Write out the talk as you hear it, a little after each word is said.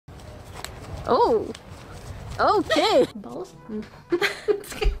Oh. Okay. Balls?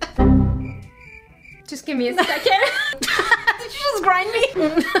 Just give me a second. Did you just grind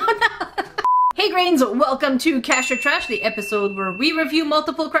me? Hey Grains, welcome to Cash or Trash, the episode where we review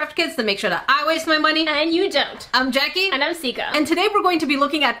multiple craft kits to make sure that I waste my money. And you don't. I'm Jackie. And I'm Sika. And today we're going to be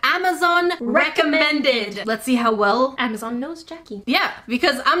looking at Amazon Recommended. Let's see how well Amazon knows Jackie. Yeah,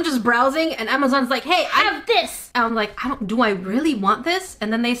 because I'm just browsing and Amazon's like, hey, I have this. And I'm like, do I really want this?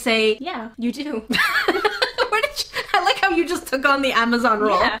 And then they say, yeah, you do. I like how you just took on the Amazon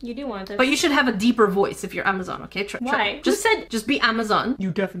role. Yeah, you do want this. But you should have a deeper voice if you're Amazon, okay? Why? Just be Amazon.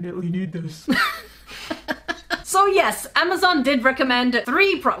 You definitely need this. So yes, Amazon did recommend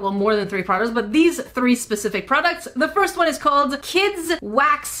more than three products, but these three specific products. The first one is called Kids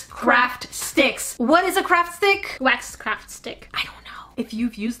Wax Craft Sticks. What is a craft stick? Wax craft stick. I don't know. If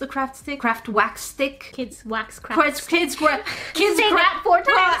you've used the craft wax stick. Kids wax craft. Kids say that 4 times.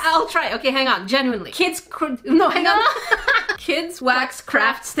 I'll try. Okay, hang on. Genuinely. Hang on. Kids wax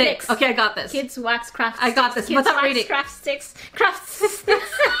craft sticks. Okay, I got this. Kids wax craft sticks. I got this. Kids without wax reading. Craft sticks. Craft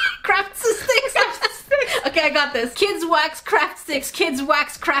sticks. Craft sticks. Okay, I got this. Kids wax craft sticks. Kids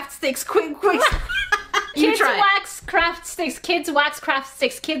wax craft sticks. Quick. Kids wax craft sticks. Kids wax craft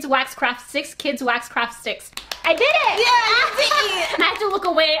sticks. Kids wax craft sticks. Kids wax craft sticks. I did it! Yeah, I had to look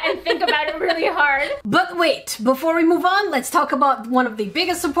away and think about it really hard. But wait, before we move on, let's talk about one of the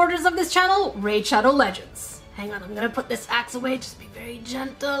biggest supporters of this channel, Raid Shadow Legends. Hang on, I'm gonna put this axe away, just be very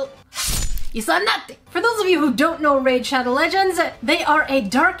gentle. You saw nothing! For those of you who don't know Raid Shadow Legends, they are a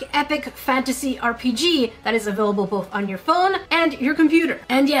dark epic fantasy RPG that is available both on your phone and your computer.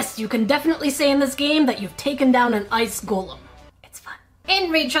 And yes, you can definitely say in this game that you've taken down an ice golem. It's fun.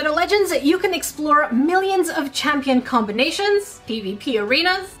 In Raid Shadow Legends, you can explore millions of champion combinations, PvP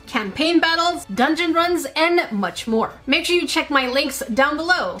arenas, campaign battles, dungeon runs, and much more. Make sure you check my links down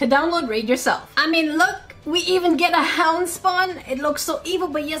below to download Raid yourself. I mean, look! We even get a hound spawn. It looks so evil,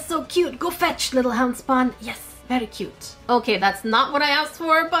 but yes, so cute. Go fetch, little hound spawn. Yes, very cute. Okay, that's not what I asked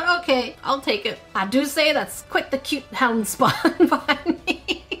for, but okay, I'll take it. I do say that's quite the cute hound spawn behind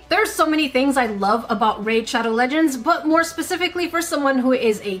me. There's so many things I love about Raid Shadow Legends, but more specifically for someone who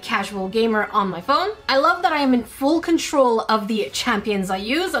is a casual gamer on my phone, I love that I am in full control of the champions I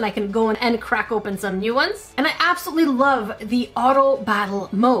use and I can go in and crack open some new ones. And I absolutely love the auto battle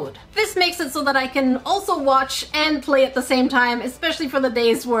mode. This makes it so that I can also watch and play at the same time, especially for the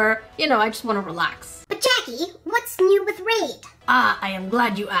days where, you know, I just want to relax. But Jackie, what's new with Raid? Ah, I am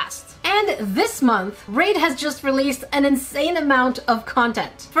glad you asked. And this month, Raid has just released an insane amount of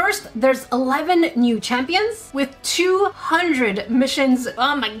content. First, there's 11 new champions with 200 missions.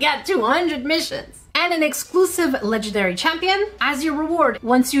 Oh my god, 200 missions! And an exclusive legendary champion as your reward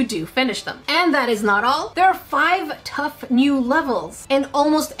once you do finish them. And that is not all. There are 5 tough new levels in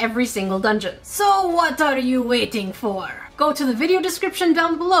almost every single dungeon. So what are you waiting for? Go to the video description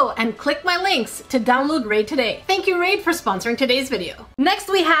down below and click my links to download Raid today. Thank you, Raid, for sponsoring today's video. Next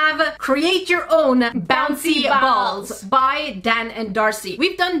we have Create Your Own Bouncy Balls by Dan and Darcy.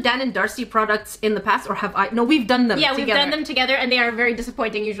 We've done Dan and Darcy products in the past, or have I? No, we've done them together. Yeah, we've done them together and they are very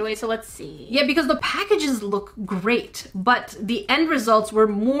disappointing usually, so let's see. Yeah, because the packages look great, but the end results were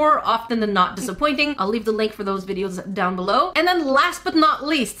more often than not disappointing. I'll leave the link for those videos down below. And then last but not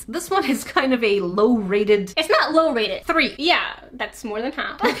least, this one is kind of a low-rated... It's not low-rated. 3. Yeah, that's more than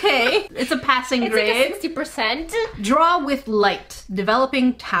half. Okay, it's a passing grade. It's like a 60%. Draw with light,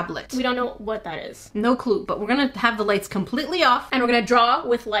 developing tablet. We don't know what that is. No clue, but we're gonna have the lights completely off. And we're gonna draw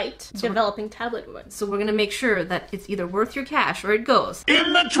with light, developing tablet ones. So we're gonna make sure that it's either worth your cash or it goes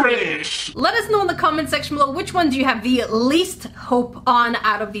in the trash. Let us know in the comment section below which one do you have the least hope on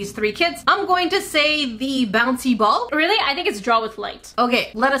out of these 3 kits. I'm going to say the bouncy ball. Really? I think it's draw with light.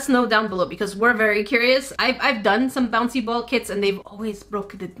 Okay, let us know down below because we're very curious. I've done some bouncy ball kits and they've always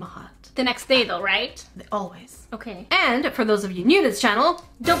broken my heart. The next day though, right? Always. Okay. And for those of you new to this channel,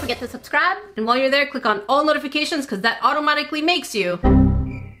 don't forget to subscribe. And while you're there, click on all notifications because that automatically makes you...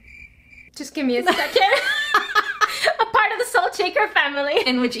 Just give me a second. A part of the Salt Shaker family.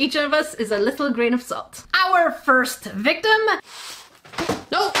 In which each of us is a little grain of salt. Our first victim...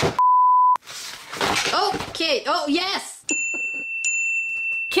 No! Okay, oh yes!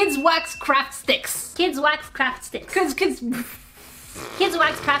 Kids Wax Craft Sticks. Kids Wax Craft Sticks. Kids... Kids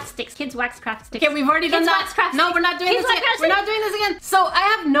wax craft sticks. Kids wax craft sticks. Okay, we've already done that. Wax craft no, sticks. we're not doing Kids this wax again. craft We're not sticks. doing this again. So I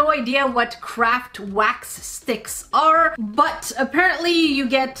have no idea what craft wax sticks are, but apparently you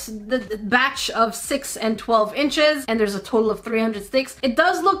get the batch of 6 and 12 inches, and there's a total of 300 sticks. It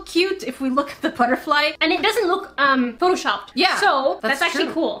does look cute if we look at the butterfly. And it doesn't look photoshopped. Yeah, So that's actually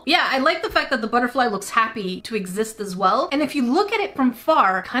true. cool. Yeah, I like the fact that the butterfly looks happy to exist as well. And if you look at it from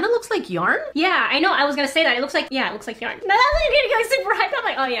far, it kind of looks like yarn. Yeah, I know. I was gonna say that. It looks like, yeah, it looks like yarn. No, I'm getting like super hyped. I'm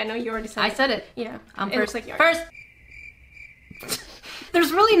like, oh yeah, no, you already said I it. said it. Yeah, I'm it first. looks like yarn. First.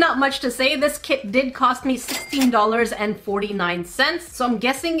 There's really not much to say. This kit did cost me $16.49, so I'm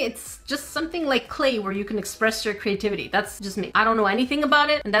guessing it's just something like clay where you can express your creativity. That's just me. I don't know anything about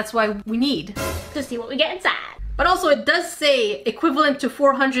it, and that's why we need To see what we get inside. But also it does say equivalent to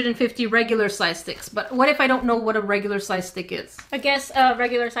 450 regular size sticks. But what if I don't know what a regular size stick is? I guess a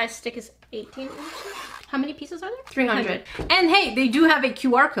regular size stick is 18 inches. How many pieces are there? 300. And hey, they do have a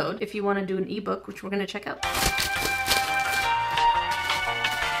QR code if you want to do an ebook, which we're going to check out.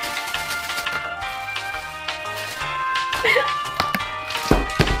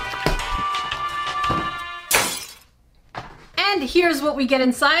 And here's what we get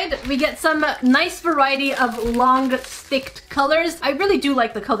inside. We get some nice variety of long sticked colors. I really do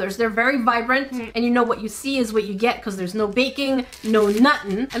like the colors. They're very vibrant, and you know what you see is what you get because there's no baking, no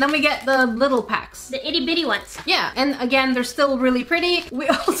nuttin'. And then we get the little packs. The itty bitty ones. Yeah, and again, they're still really pretty. We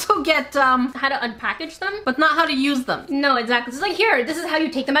also get How to unpackage them? but not how to use them. No, exactly. It's like, here, this is how you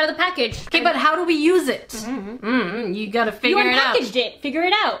take them out of the package. Okay, but how do we use it? You gotta You figure it out. unpackaged it. Figure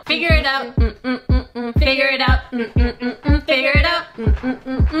it out. Figure it out. Figure it out. Figure it out.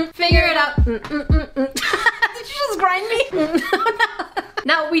 Figure it out. Did you just grind me?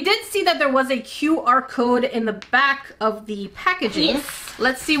 Now, we did see that there was a QR code in the back of the packaging. Yes.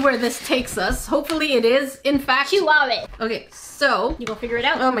 Let's see where this takes us. Hopefully it is, in fact. QR it. Okay, so You go figure it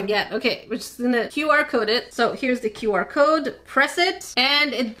out. oh my god, okay, we're just gonna QR code it. So here's the QR code, press it,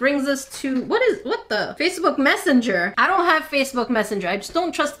 and it brings us to, what the? Facebook Messenger. I don't have Facebook Messenger, I just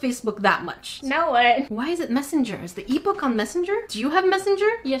don't trust Facebook that much. Now what? Why is it Messenger? Is the ebook on Messenger? Do you have Messenger?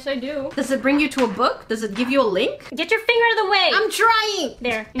 Yes, I do. Does it bring you to a book? Does it give you a link? Get your finger out of the way. I'm trying!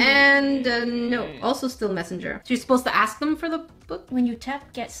 There. And no, also still Messenger. So you're supposed to ask them for the book? When you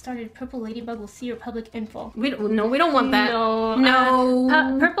tap get started, Purple Ladybug will see your public info. We don't want that. No.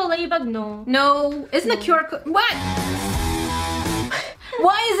 No. Purple Ladybug, no. No. Isn't a QR code? What?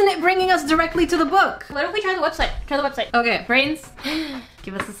 Why isn't it bringing us directly to the book? Why don't we try the website? Try the website. Okay, brains,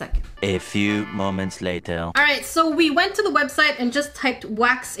 give us a second. A few moments later. All right, so we went to the website and just typed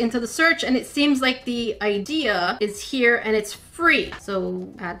wax into the search, and it seems like the idea is here and it's free.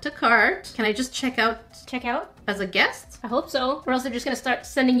 So add to cart. Can I just check out Check out? as a guest? I hope so. Or else they're just gonna start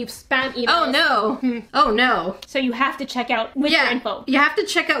sending you spam emails. Oh no. Oh no. So you have to check out with your info. You have to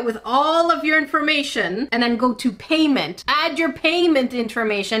check out with all of your information and then go to payment. Add your payment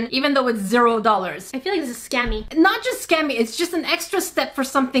information, even though it's $0. I feel like this is scammy. Not just scammy, it's just an extra step for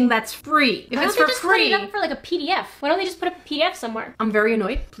something that's free. If Why it's don't for they just free, put it up for like a PDF? Why don't they just put up a PDF somewhere? I'm very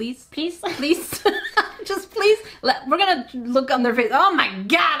annoyed. Please. Please? Please. Just please. We're gonna look on their face. Oh my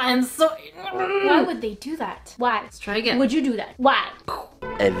god, I'm so... Why would they do that? Why? Let's try again. Would you do that? Why?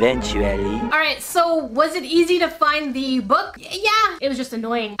 Eventually. Alright, so was it easy to find the book? Yeah. It was just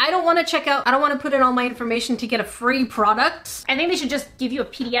annoying. I don't want to check out, I don't want to put in all my information to get a free product. I think they should just give you a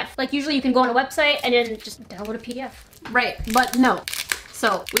PDF. Like usually you can go on a website and then just download a PDF. Right, but no.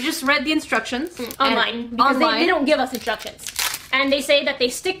 So we just read the instructions. Online. and Because online. They don't give us instructions. And they say that they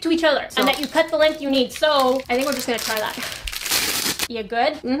stick to each other and that you cut the length you need. So I think we're just gonna try that. You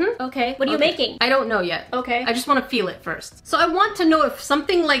good? Mm-hmm. Okay. What are you making? I don't know yet. Okay. I just want to feel it first. So I want to know if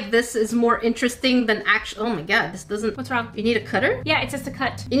something like this is more interesting than actual. Oh my god, this doesn't. What's wrong? You need a cutter? Yeah, it says to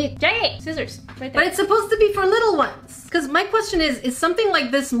cut. You need. Jay, scissors. Right there. But it's supposed to be for little ones. Because my question is something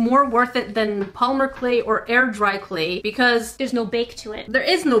like this more worth it than polymer clay or air dry clay? Because There's no bake to it. there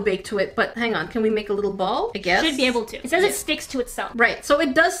is no bake to it, but hang on, can we make a little ball? I guess. Should be able to. It says it sticks to itself. Right, so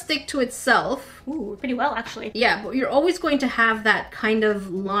it does stick to itself. Ooh, pretty well actually. Yeah, but you're always going to have that kind of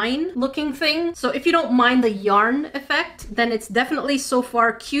line looking thing. So if you don't mind the yarn effect, then it's definitely so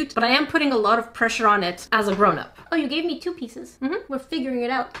far cute, but I am putting a lot of pressure on it as a grown-up. Oh, you gave me 2 pieces. We're figuring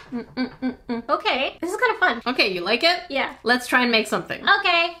it out. Okay, this is kind of fun. Okay, you like it? Yeah. Let's try and make something.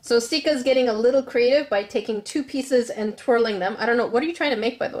 Okay. So Sika's getting a little creative by taking 2 pieces and twirling them. I don't know, what are you trying to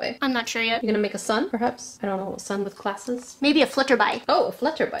make, by the way? I'm not sure yet. You're gonna make a sun, perhaps? I don't know, a sun with glasses? Maybe a flutterby. Oh, a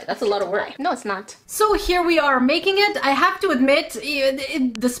flutterby. That's a lot of work. No, it's not. So here we are making it. I have to admit,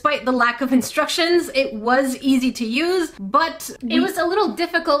 despite the lack of instructions, it was easy to use, but... It was a little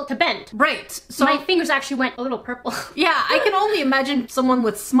difficult to bend. Right. So My fingers actually went a little purple. purple. Yeah, I can only imagine someone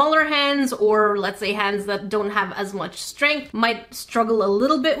with smaller hands, or let's say hands that don't have as much strength, might struggle a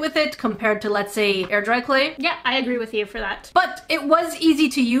little bit with it compared to, let's say, air dry clay. Yeah, I agree with you for that. But it was easy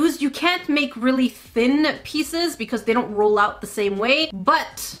to use. You can't make really thin pieces because they don't roll out the same way,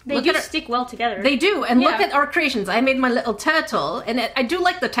 but they do stick well together. They do, and look at our creations. I made my little turtle, and I do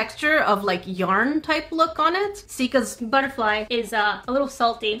like the texture of like yarn type look on it. Sika's butterfly is a little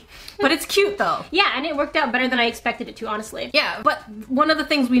salty. But it's cute though. Yeah, and it worked out better than I expected it to, honestly. Yeah, but one of the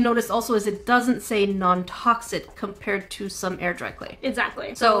things we noticed also is it doesn't say non-toxic compared to some air dry clay.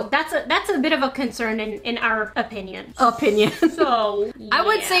 Exactly. So that's a bit of a concern in our opinion. So yeah. I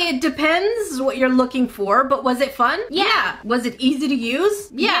would say it depends what you're looking for, but was it fun? Yeah. Was it easy to use?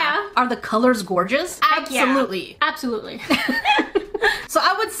 Yeah. Are the colors gorgeous? Absolutely. Yeah. Absolutely. So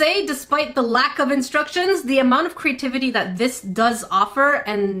I would say, despite the lack of instructions, the amount of creativity that this does offer,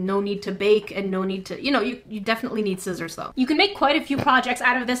 and no need to bake and no need to, you definitely need scissors though. You can make quite a few projects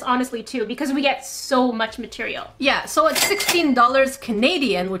out of this, honestly, too, because we get so much material. Yeah, so it's $16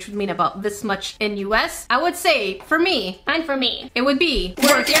 Canadian, which would mean about this much in US. I would say, for me, and for me, it would be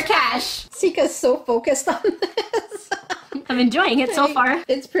worth your cash. Sika's so focused on this. I'm enjoying it so far.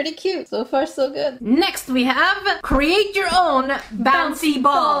 It's pretty cute. So far, so good. Next, we have create your own bouncy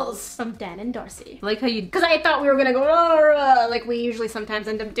balls from Dan and Darcy. Like how you... Because I thought we were gonna go like we usually sometimes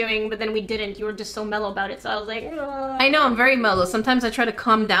end up doing, but then we didn't. You were just so mellow about it, so I was like... I know, I'm very mellow. Sometimes I try to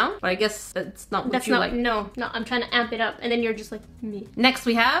calm down, but I guess that's not what you like. No, I'm trying to amp it up, and then you're just like me. Next,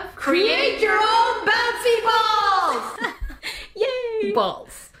 we have create your own bouncy balls! Yay!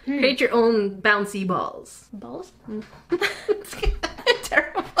 Balls. Create your own bouncy balls. Balls?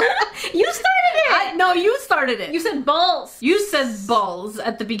 Terrible. You started it! No, you started it. You said balls. You said balls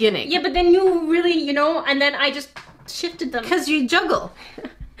at the beginning. Yeah, but then you really, and then I just shifted them. Because you juggle.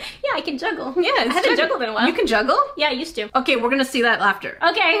 Yeah, I can juggle. Yeah, I haven't juggled in a while. You can juggle? Yeah, I used to. Okay, we're gonna see that after.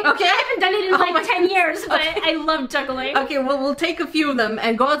 Okay. Okay. I haven't done it in like 10 years, but I love juggling. Okay, well, we'll take a few of them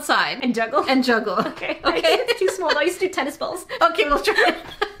and go outside. And juggle? And juggle. Okay. It's too small. I used to do tennis balls. Okay, we'll try.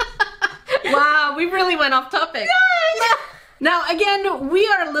 Wow, we really went off topic. Yes! Now, again, we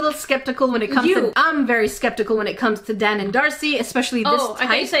are a little skeptical when it comes to... I'm very skeptical when it comes to Dan and Darcy, especially this type. I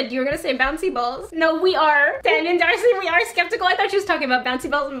thought you said you were going to say bouncy balls. No, we are. Dan and Darcy, we are skeptical. I thought she was talking about bouncy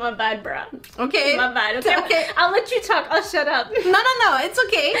balls. My bad, bruh. Okay. My bad. Okay. I'll let you talk. I'll shut up. No, it's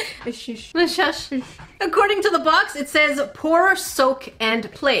okay. Shush. Shush. According to the box, it says pour, soak,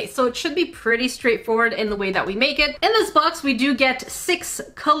 and play. So it should be pretty straightforward in the way that we make it. In this box, we do get 6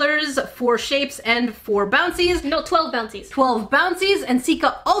 colors, 4 shapes, and 4 bouncies. No, 12 bouncies. 12 bouncies, and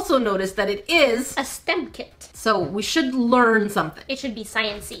Sika also noticed that it is a STEM kit. So we should learn something. It should be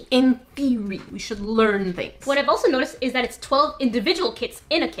science-y. In theory, we should learn things. What I've also noticed is that it's 12 individual kits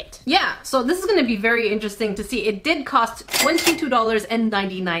in a kit. Yeah, so this is going to be very interesting to see. It did cost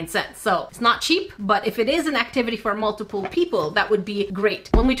 $22.99. So it's not cheap, but if it is an activity for multiple people, that would be great.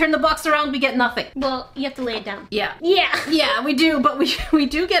 When we turn the box around, we get nothing. Well, you have to lay it down. Yeah. Yeah, we do, but we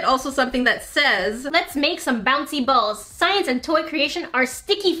do get also something that says... Let's make some bouncy balls. Science and toy creation are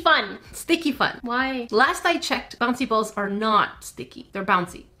sticky fun. Sticky fun. Why? Last I checked, bouncy balls are not sticky. They're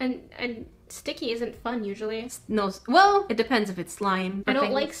bouncy. And sticky isn't fun usually. No, well, it depends if it's slime. I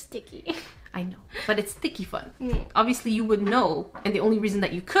don't like sticky. I know, but it's sticky fun. Obviously you would know, and the only reason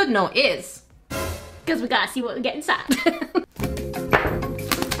that you could know is... Because we gotta see what we get inside.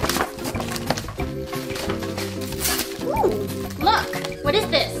 Ooh, look! What is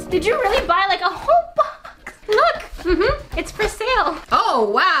this? Did you really buy like a whole box? Look! It's for sale.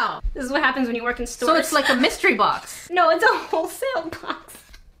 Oh, wow! This is what happens when you work in stores. So it's like a mystery box. No, it's a wholesale box.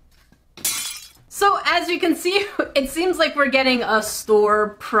 So as you can see, it seems like we're getting a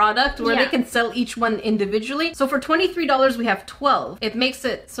store product where they can sell each one individually. So for $23, we have 12. It makes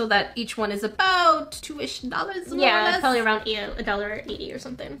it so that each one is about $2-ish, more or less. Probably around $1.80 or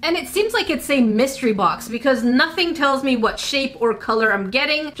something. And it seems like it's a mystery box because nothing tells me what shape or color I'm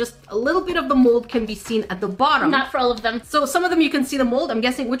getting. Just a little bit of the mold can be seen at the bottom. Not for all of them. So some of them you can see the mold. I'm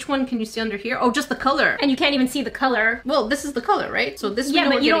guessing which one can you see under here? Oh, just the color. And you can't even see the color. Well, this is the color, right? So this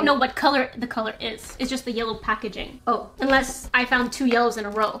but you don't know what color the color is. It's just the yellow packaging. Oh. Unless I found 2 yellows in a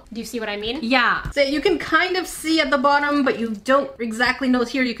row. Do you see what I mean? Yeah. So you can kind of see at the bottom, but you don't exactly know.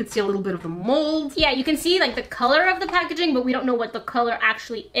 Here you can see a little bit of the mold. Yeah, you can see like the color of the packaging, but we don't know what the color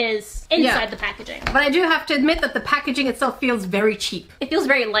actually is inside the packaging. But I do have to admit that the packaging itself feels very cheap. It feels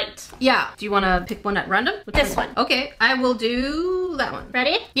very light. Yeah. Do you want to pick one at random? This one. Okay, I will do that one.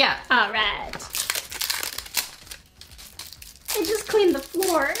 Ready? Yeah. All right. I just cleaned the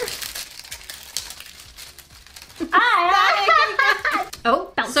floor.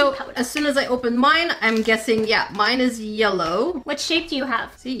 Oh, So as soon as I open mine, I'm guessing, yeah, mine is yellow. What shape do you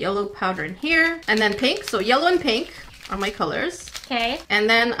have? See, yellow powder in here. And then pink. So yellow and pink are my colors. Okay. And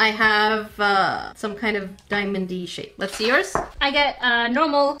then I have some kind of diamond-y shape. Let's see yours. I get a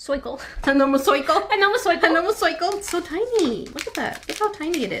normal circle. A normal circle. A normal circle. A normal circle. It's so tiny. Look at that. Look how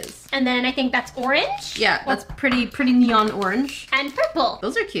tiny it is. And then I think that's orange. Yeah, that's pretty neon orange. And purple.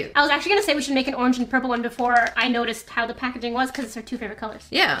 Those are cute. I was actually gonna say we should make an orange and purple one before I noticed how the packaging was because it's our 2 favorite colors.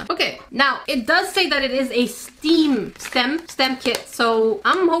 Yeah. Okay. Now, it does say that it is a STEM kit. So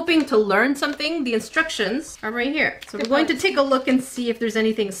I'm hoping to learn something. The instructions are right here. So we're going to take a look and see if there's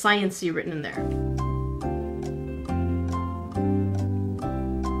anything sciencey written in there.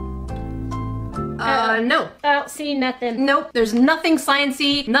 No. I don't see nothing. Nope, there's nothing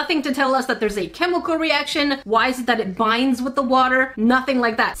sciencey, nothing to tell us that there's a chemical reaction. Why is it that it binds with the water? Nothing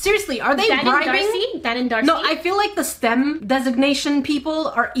like that. Seriously, are they bribing? Dan and Darcy? No, I feel like the STEM designation people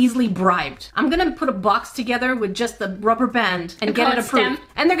are easily bribed. I'm gonna put a box together with just the rubber band and get it approved. STEM?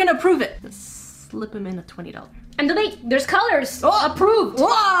 And they're gonna approve it. Slip them in a $20. And there's colors. Oh, Approved.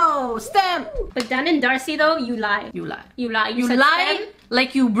 Whoa, STEM. But Dan and Darcy though, you lie. You lie. You lie. You said lie STEM?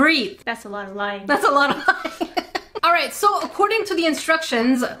 like you breathe. That's a lot of lying. That's a lot of lying. Alright, so according to the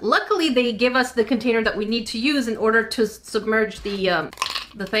instructions, luckily they give us the container that we need to use in order to submerge the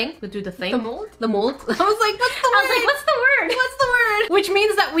thing. We do the thing. The mold? The mold. I was like, what's the word? I was like, what's the word? What's the word? Which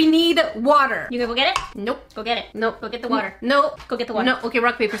means that we need water. You gonna go get it? Nope. Go get it. Nope. Go get the water. No. Go get the water. No. Okay,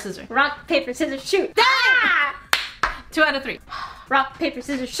 rock, paper, scissors. Rock, paper, scissors, shoot. Ah! 2 out of 3. Rock, paper,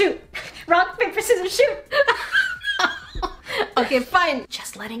 scissors, shoot. Rock, paper, scissors, shoot. Okay, fine.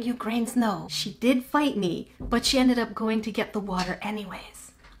 Just letting you Grains know. She did fight me, but she ended up going to get the water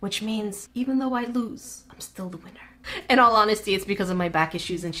anyways. Which means, even though I lose, I'm still the winner. In all honesty, it's because of my back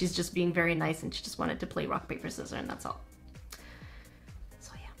issues and she's just being very nice and she just wanted to play rock, paper, scissors and that's all.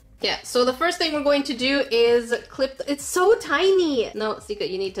 So yeah. Yeah, so the first thing we're going to do is clip... It's so tiny! No, Sika,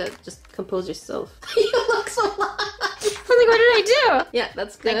 you need to just compose yourself. You look so lost. I was like, what did I do? Yeah,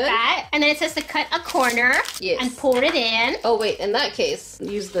 that's good. Like that. And then it says to cut a corner. Yes. And pour it in. Oh wait, in that case,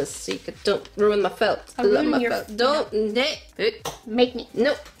 use this so you don't ruin my felt. I'll ruin my your felt. Don't. Make me.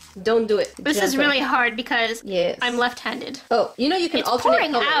 Nope. Don't do it. This is really hard because I'm left-handed. Oh, you know you can It's alternate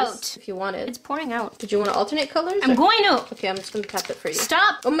pouring colors out. if you wanted. It's pouring out. Did you want to alternate colors? I'm going to. Okay, I'm just gonna tap it for you.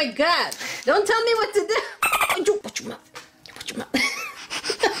 Stop. Oh my god! Don't tell me what to do. Watch your mouth. Watch your mouth.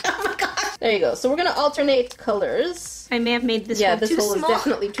 Oh my god. There you go. So we're gonna alternate colors. I may have made this Yeah, hole this too hole small. is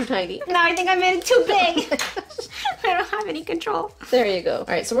definitely too tiny. No, I think I made it too big. I don't have any control. There you go. All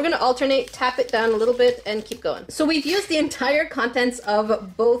right, so we're gonna alternate, tap it down a little bit, and keep going. So we've used the entire contents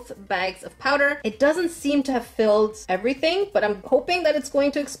of both bags of powder. It doesn't seem to have filled everything, but I'm hoping that it's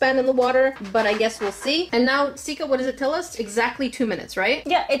going to expand in the water, but I guess we'll see. And now, Sika, what does it tell us? Exactly 2 minutes, right?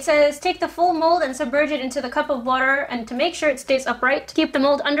 Yeah, it says take the full mold and submerge it into the cup of water, and to make sure it stays upright, keep the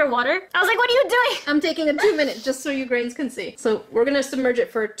mold underwater. I was like, what are you doing? I'm taking a 2 minute just so you Grains can see. So we're gonna submerge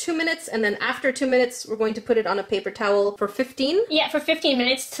it for 2 minutes, and then after 2 minutes, we're going to put it on a paper towel for 15. Yeah, for 15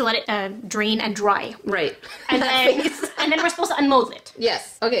 minutes to let it drain and dry. Right. And then we're supposed to unmold it.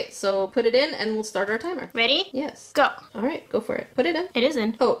 Yes. Okay, so put it in and we'll start our timer. Ready? Yes. Go. All right, go for it. Put it in. It is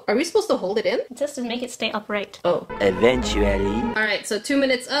in. Oh, are we supposed to hold it in? It says to make it stay upright. Oh. Eventually. All right, so 2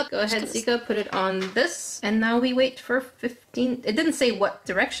 minutes up. Go ahead, Sika, put it on this. And now we wait for 15. It didn't say what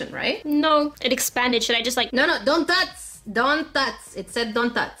direction, right? No, it expanded. Should I just like... No, don't touch. Don't touch. It said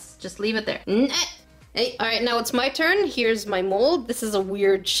don't touch. Just leave it there. Hey, all right, now it's my turn. Here's my mold. This is a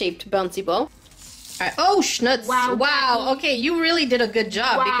weird shaped bouncy ball. All right. Oh, schnutz. Wow, Wow. Jackie. Okay, you really did a good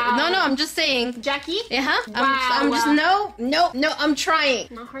job. Wow. Because, no, I'm just saying. Jackie? Yeah, Wow. I'm just, no, I'm trying.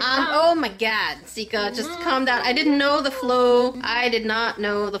 Not her Oh my god, Sika, just calm down. I didn't know the flow. I did not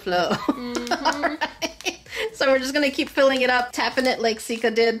know the flow. Alright. So we're just gonna keep filling it up, tapping it like Sika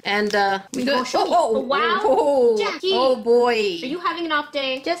did, and we go. Oh, wow. Jackie. Oh boy. Are you having an off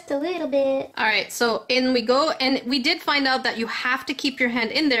day? Just a little bit. Alright, so in we go, and we did find out that you have to keep your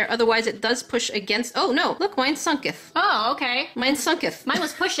hand in there, otherwise it does push against. Oh no, look, mine sunketh. Oh, okay. Mine sunketh. Mine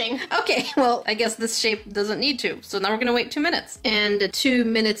was pushing. Okay, well, I guess this shape doesn't need to. So now we're gonna wait 2 minutes. And 2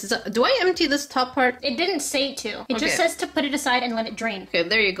 minutes is up. Do I empty this top part? It didn't say to. It Okay. just says to put it aside and let it drain. Okay,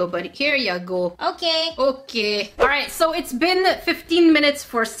 there you go, buddy. Here you go. Okay. Okay. Alright, so it's been 15 minutes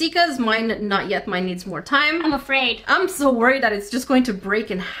for Sika's. Mine, not yet. Mine needs more time. I'm afraid. I'm so worried that it's just going to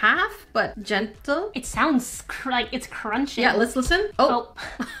break in half, but gentle. It sounds like it's crunching. Yeah, let's listen. Oh.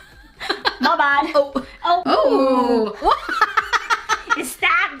 My bad. Oh. Oh. Oh.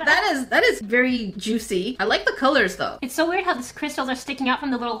 Stab! That is very juicy. I like the colors though. It's so weird how the crystals are sticking out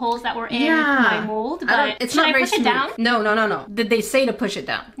from the little holes that were in my mold. But it's should not I very push smooth. it down? No. Did they say to push it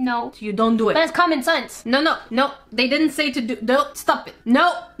down? No. You don't do it. But it's common sense. No. They didn't say to do. Don't stop it.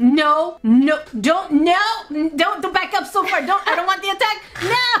 No. Don't back up so far. I don't want the attack.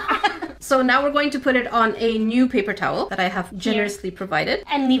 No. So now we're going to put it on a new paper towel that I have generously provided.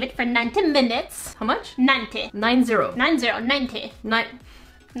 And leave it for 90 minutes. How much? 90. 90. 90.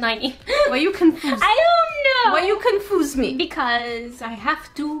 90. Why you confused? I don't know. Why you confuse me? Because I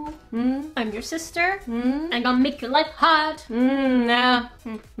have to. I'm your sister. I'm gonna make your life hard. Yeah.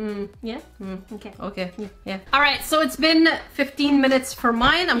 Yeah? Okay. Okay. Yeah. All right. So it's been 15 minutes for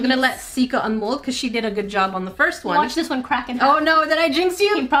mine. I'm gonna let Sika unmold because she did a good job on the first one. Watch this one crack in half. Oh no! Did I jinx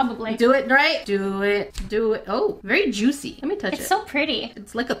you? Probably. Do it right. Do it. Oh, very juicy. Let me touch it. It's so pretty.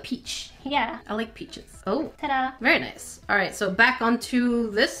 It's like a peach. Yeah. I like peaches. Oh. Ta-da. Very nice. All right. So back onto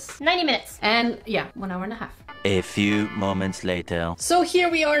this. 90 minutes. And yeah, 1 hour and a half. A few moments later. So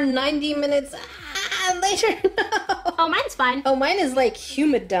here we are 90 minutes later. Oh, mine's fine. Oh, mine is like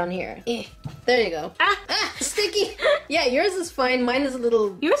humid down here. There you go. Sticky. Yeah, yours is fine. Mine is a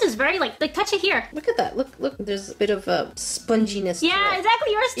little... Yours is very like touch it here. Look at that. Look. There's a bit of a sponginess Yeah, to it.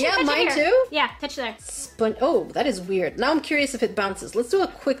 exactly. Yours too. Yeah, touch mine it here. too? Yeah, touch there. Oh, that is weird. Now I'm curious if it bounces. Let's do a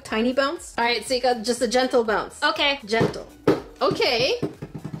quick tiny bounce. All right, Sika, just a gentle bounce. Okay. Gentle. Okay.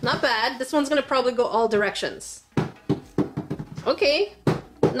 Not bad. This one's gonna probably go all directions. Okay.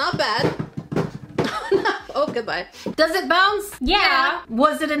 Not bad. Oh, goodbye. Does it bounce? Yeah.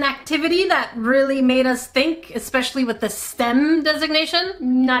 Was it an activity that really made us think, especially with the STEM designation?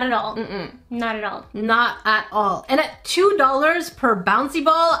 Not at all. Not at all. Not at all. And at $2 per bouncy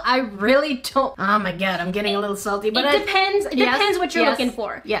ball, I really don't... Oh my god, I'm getting a little salty. But It depends. It depends what you're looking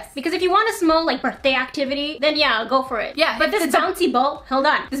for. Yes. Because if you want a small like birthday activity, then yeah, go for it. Yeah, But this bouncy ball, hold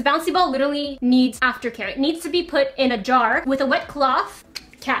on. This bouncy ball literally needs aftercare. It needs to be put in a jar with a wet cloth,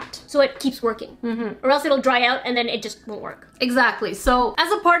 capped, so it keeps working. Or else it'll dry out and then it just won't work. Exactly. So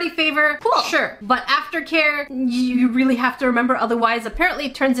as a party favor, cool. Sure. But aftercare, you really have to remember, otherwise apparently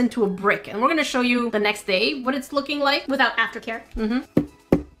it turns into a brick. And we're gonna show you the next day what it's looking like. Without aftercare.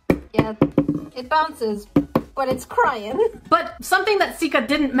 Yeah, it bounces, but it's crying. But something that Sika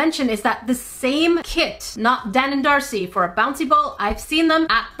didn't mention is that the same kit, not Dan and Darcy, for a bouncy ball, I've seen them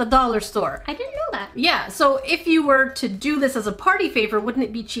at the dollar store. I didn't know that. Yeah, so if you were to do this as a party favor, wouldn't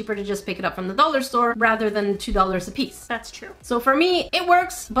it be cheaper to just pick it up from the dollar store rather than $2 a piece? That's true. So for me, it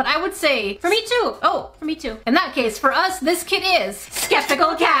works, but I would say... For me too. Oh, For me too. in that case, for us, this kit is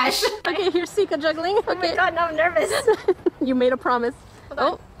skeptical cash. Okay, here's Sika juggling. Oh my god, now I'm nervous. You made a promise.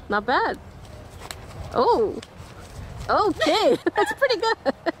 Oh, not bad. Oh. Okay, that's pretty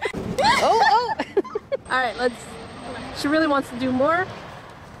good. Oh. All right, let's. She really wants to do more.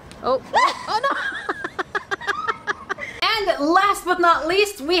 Oh no. And last but not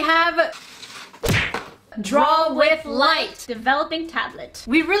least, we have Draw with Light. Developing tablet.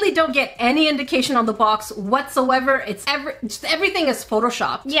 We really don't get any indication on the box whatsoever. It's just everything is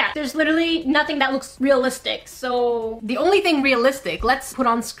photoshopped. Yeah, there's literally nothing that looks realistic, so... The only thing realistic, let's put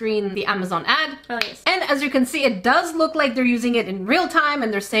on screen the Amazon ad. Oh, yes. And as you can see, it does look like they're using it in real time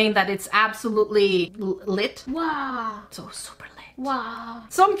and they're saying that it's absolutely lit. Wow. So super lit. Wow.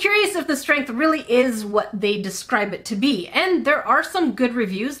 So I'm curious if the strength really is what they describe it to be. And there are some good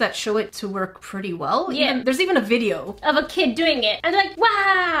reviews that show it to work pretty well. Yeah. There's even a video Of a kid doing it. And they're like,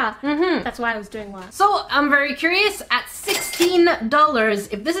 wow! That's why I was doing wow. So I'm very curious, at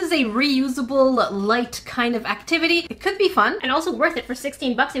 $16, if this is a reusable, light kind of activity, it could be fun. And also worth it for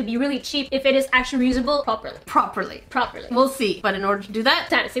 16 bucks. It would be really cheap if it is actually reusable properly. Properly. We'll see. But in order to do that,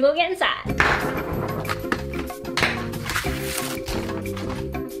 Time to see what we get inside.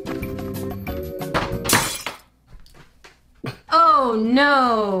 oh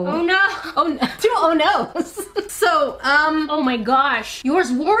no. Oh no! Oh no. Two oh no's. So, Oh my gosh.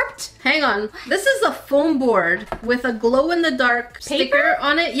 Yours warped? hang on. This is a foam board with a glow-in-the-dark sticker Paper?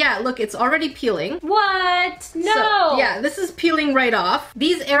 on it. Yeah, look, it's already peeling. What? No! So, yeah, this is peeling right off.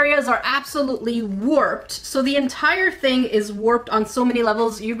 These areas are absolutely warped. So the entire thing is warped on so many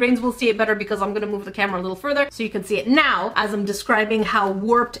levels. You brains will see it better because I'm gonna move the camera a little further so you can see it now as I'm describing how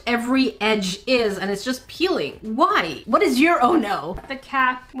warped every edge is, and it's just peeling. Why? What is your oh no? The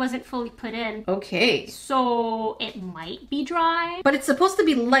cap wasn't fully put in. Okay. So so it might be dry. But it's supposed to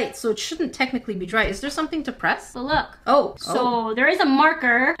be light, so it shouldn't technically be dry. Is there something to press? But look. Oh. So there is a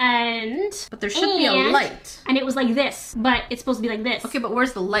marker and... But there should be a light. And it was like this, but it's supposed to be like this. Okay, but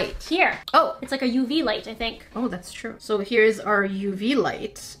where's the light? Here. Oh. It's like a UV light, I think. Oh, that's true. So here's our UV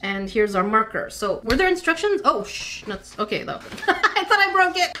light, and here's our marker. So were there instructions? Oh, shh. That's okay, though. I thought I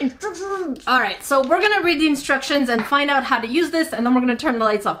broke it. Instructions. All right, so we're gonna read the instructions and find out how to use this, and then we're gonna turn the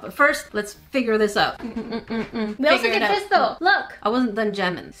lights off. But first, let's figure this out. We also get this though. Look. I wasn't done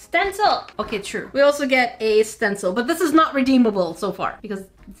jamming. Stencil. Okay, true. We also get a stencil, but this is not redeemable so far because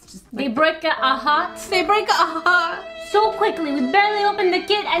it's just They break a heart they break a heart. so quickly. We barely opened the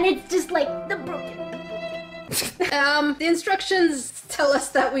kit and it's just like the broken. The instructions tell us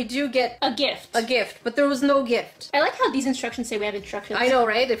that we do get A gift. a gift, but there was no gift. I like how these instructions say we have instructions. I know,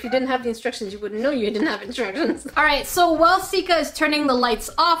 right? If you didn't have the instructions, you wouldn't know you didn't have instructions. All right, so while Sika is turning the lights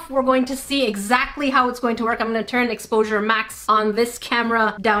off, we're going to see exactly how it's going to work. I'm going to turn exposure max on this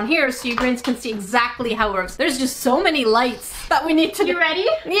camera down here so you guys can see exactly how it works. There's just so many lights that we need to You ready?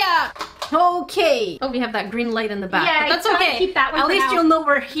 Yeah. Okay. Oh, we have that green light in the back. Yeah, but that's you gotta okay. keep that one At for least now. you'll know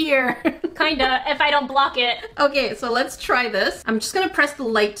we're here. Kinda, if I don't block it. Okay, so let's try this. I'm just gonna press the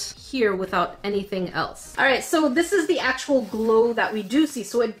light here without anything else. All right, so this is the actual glow that we do see.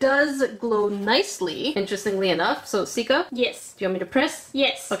 So it does glow nicely, interestingly enough. So Sika, Yes. do you want me to press?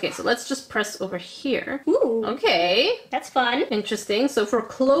 Yes. Okay, so let's just press over here. Ooh. Okay, That's fun. interesting. So if we're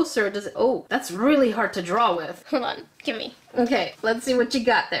closer, does it, oh, that's really hard to draw with. Hold on. Give me. Okay, let's see what you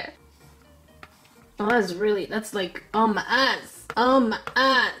got there. Oh, that's really, that's like, my eyes. My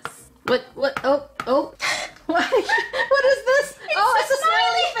eyes. What, oh. What is this? It's a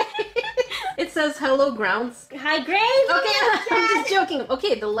smiley face. It says hello grounds. Hi, Grace. Okay, I'm just joking.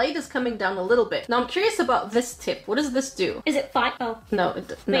 Okay, the light is coming down a little bit. Now I'm curious about this tip. What does this do? Is it fine? Oh. No,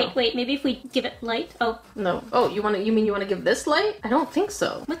 no. Wait. Maybe if we give it light. Oh. No. Oh, you mean you want to give this light? I don't think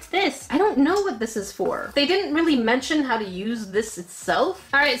so. What's this? I don't know what this is for. They didn't really mention how to use this itself.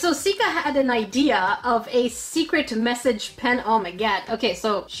 All right, so Sika had an idea of a secret message pen. Oh my god. Okay,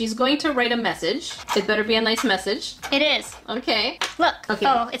 so she's going to write a message. It better be a nice message. It is. Okay. Look. Okay.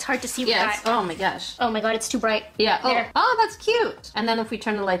 Oh, it's hard to see with Yes. that. Oh my gosh. Oh my god, it's too bright. Yeah. There. Oh, that's cute. And then if we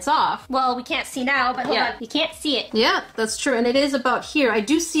turn the lights off. Well, we can't see now, but hold Yeah. on. You can't see it. Yeah, that's true. And it is about here. I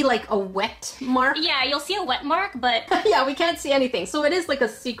do see like a wet mark. Yeah, you'll see a wet mark, but Yeah, we can't see anything. So it is like a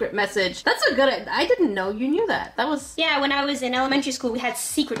secret message. That's a good, I didn't know you knew that. That was, yeah, when I was in elementary school, we had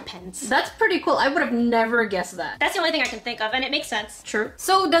secret pens. that's pretty cool. I would have never guessed that. That's the only thing I can think of, and it makes sense. True.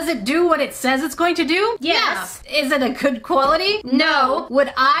 So does it do what it says it's going to do? Yes. Yeah. Is it a good quality? No.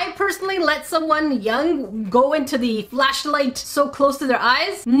 Would I personally let someone young go into the flashlight so close to their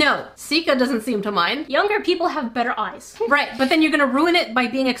eyes? No. Sika doesn't seem to mind. Younger people have better eyes. Right, but then you're gonna ruin it by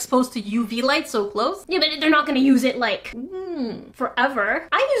being exposed to UV light so close? Yeah, but they're not gonna use it like forever.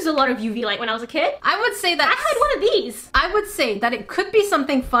 I used a lot of UV light when I was a kid. I would say that I had one of these. I would say that it could be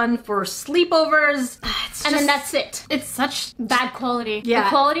something fun for sleepovers. And then that's it. It's such Bad quality. Yeah. The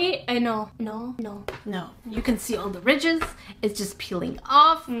quality, no. no. You can see all the ridges. It's just peeling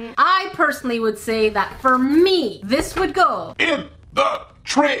off. I personally would say that for me, this would go. In the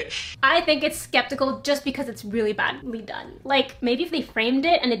trash. I think it's skeptical just because it's really badly done. Like, maybe if they framed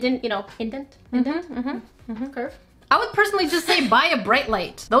it and it didn't, indent. Curve. I would personally just say buy a bright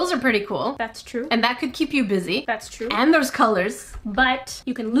light. Those are pretty cool. That's true. And that could keep you busy. That's true. And there's colors. But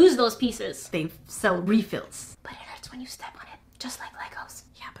you can lose those pieces. They sell refills. But it hurts when you step on it, just like Legos.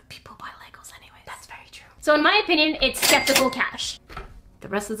 Yeah, but people buy Legos anyways. That's very true. So in my opinion, it's skeptical cash. The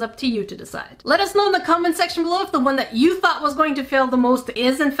rest is up to you to decide. Let us know in the comment section below if the one that you thought was going to fail the most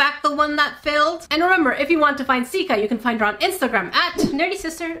is in fact the one that failed. And remember, if you want to find Sika, you can find her on Instagram at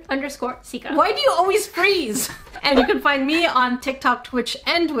nerdysister_Sika. Why do you always freeze? And you can find me on TikTok, Twitch,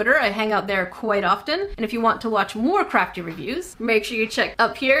 and Twitter. I hang out there quite often. And if you want to watch more crafty reviews, make sure you check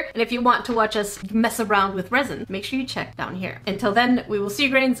up here. And if you want to watch us mess around with resin, make sure you check down here. Until then, we will see you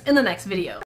grains in the next video.